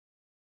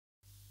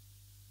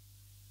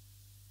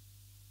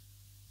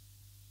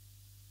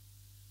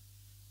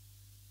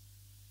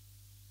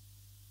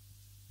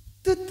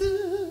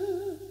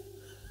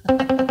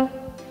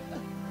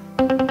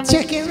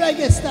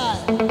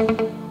style.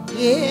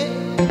 Yeah.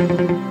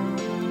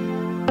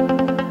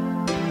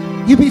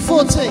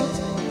 Ub40.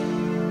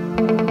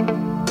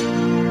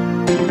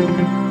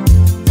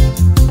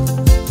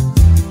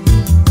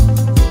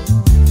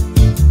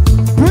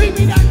 Bring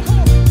me that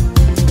call.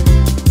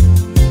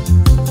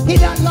 Hit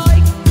that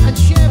like and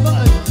share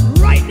button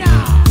right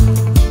now.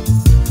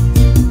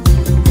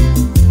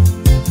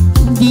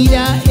 Did I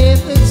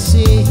ever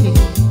say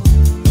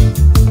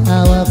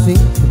how I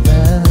think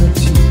about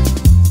you?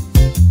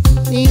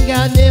 Think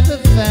I never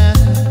found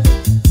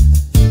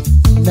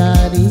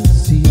not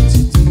easy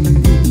to do.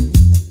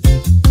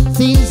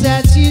 Things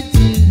that you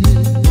do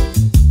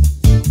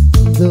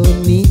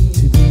don't need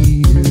to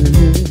be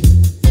heard.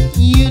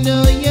 You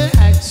know your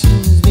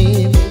actions,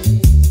 baby,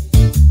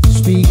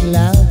 speak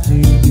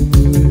louder than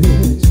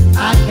words.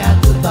 I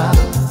got the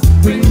bottle,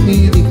 bring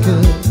me the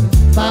cup,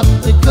 pop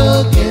the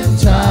coke and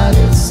try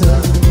the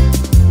sun.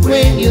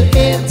 When you're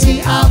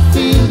empty, I'll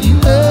fill you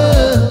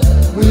up.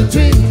 We'll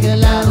drink a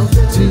lot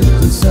till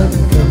the sun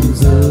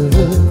comes up.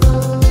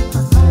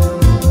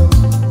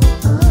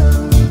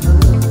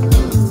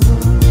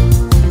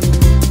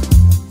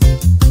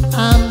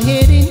 I'm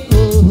heading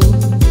home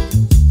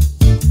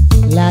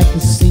like a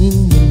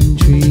singing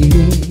tree,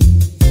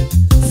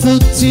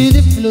 foot to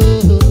the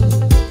floor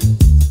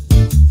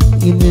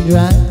in the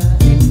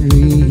driving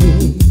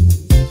rain.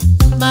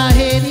 My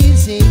head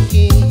is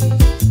aching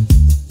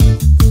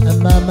and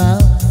my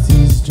mouth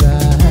is dry.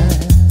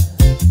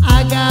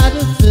 I got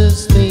a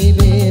thirst,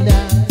 baby,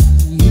 now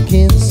you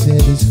can't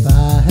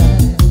satisfy.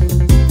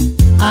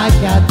 I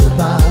got the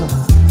bottle,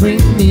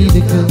 bring me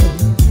the cup,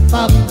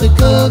 pop the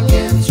coke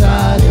and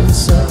try the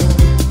sun.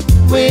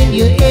 When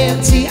you're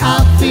empty,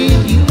 I'll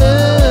fill you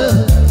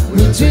up.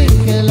 We'll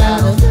drink a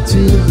lot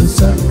until the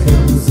sun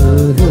comes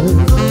up.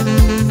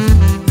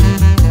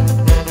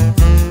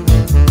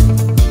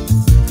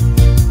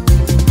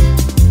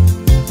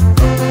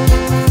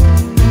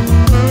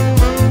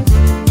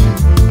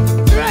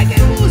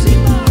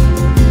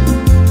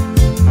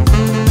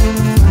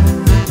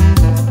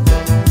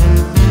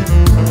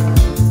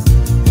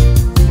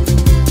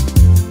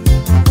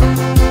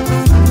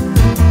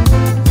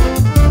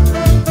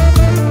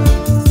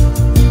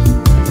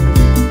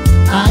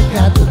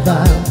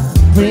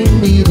 Bring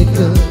me the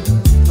cup,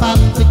 pop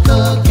the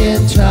coke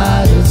and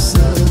try the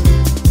sun.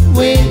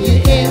 When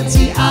you're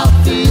empty, I'll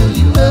fill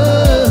you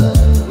up.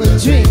 We'll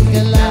drink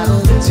a lot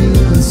until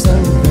the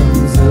sun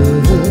comes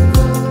up.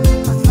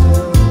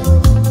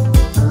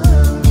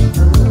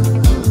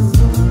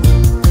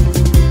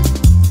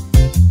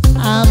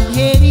 I'm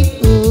heading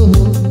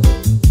home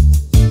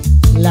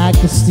like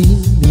a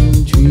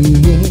steaming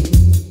train,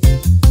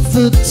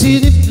 foot to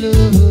the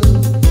floor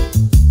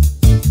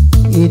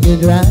in the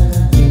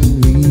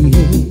driving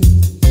rain.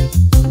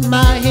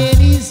 My head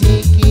is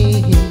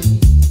aching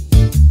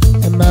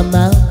and my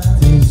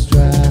mouth is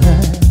dry.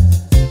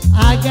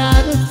 I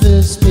got a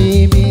thirst,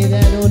 baby,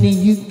 that only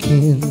you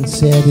can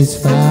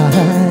satisfy.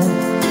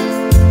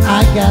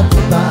 I got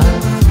the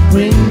bottle,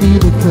 bring me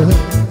the cup,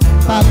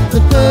 pop the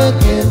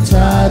coke and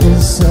try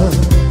the sun.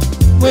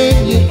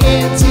 When you're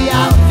empty,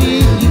 I'll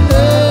fill you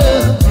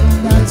up.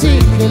 Now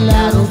take a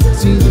lot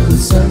until the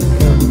sun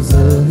comes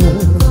up.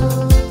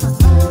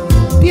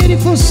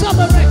 Beautiful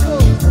summer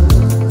record,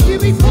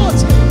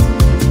 Ub40.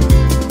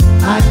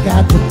 I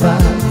got the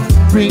bottle,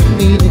 bring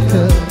me the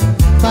cup,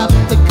 pop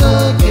the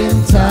coke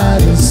and try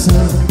the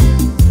sun.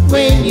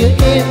 When you're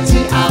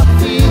empty, I'll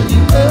fill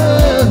you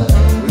up.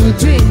 We'll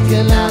drink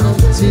a lot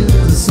until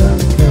the sun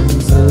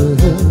comes up.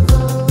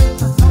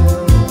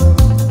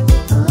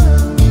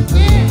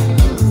 Yeah.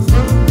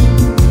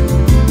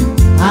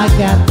 I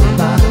got the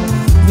bottle,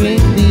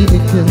 bring me the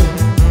cup,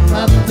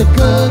 pop the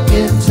coke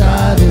and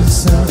try the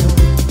sun.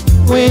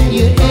 When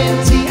you're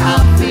empty,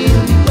 I'll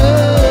fill you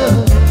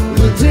up.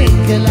 We'll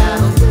drink a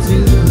lot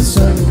until the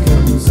sun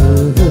comes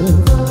up.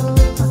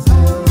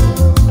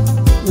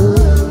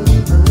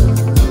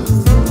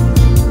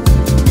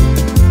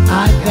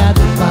 I got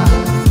the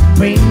bottle,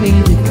 bring me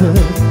the cup,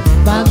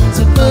 pop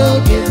the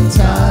coke and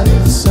try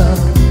the sun.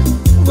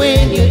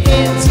 When you're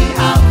empty,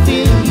 I'll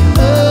fill you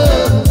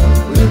up.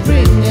 We'll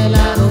drink a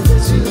lot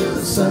until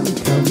the sun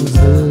comes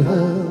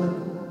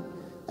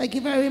up. Thank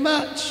you very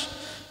much.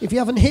 If you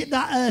haven't hit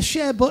that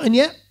share button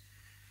yet,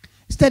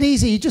 it's dead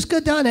easy. You just go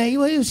down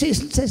here, it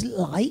says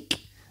like,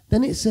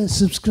 then it says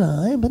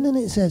subscribe, and then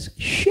it says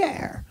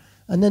share.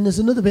 And then there's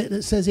another bit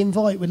that says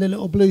invite with a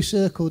little blue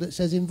circle that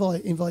says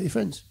invite your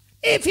friends.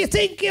 If you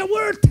think you're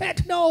worth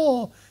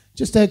techno,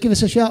 just give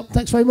us a shout.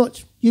 Thanks very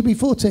much.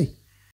 Ub40.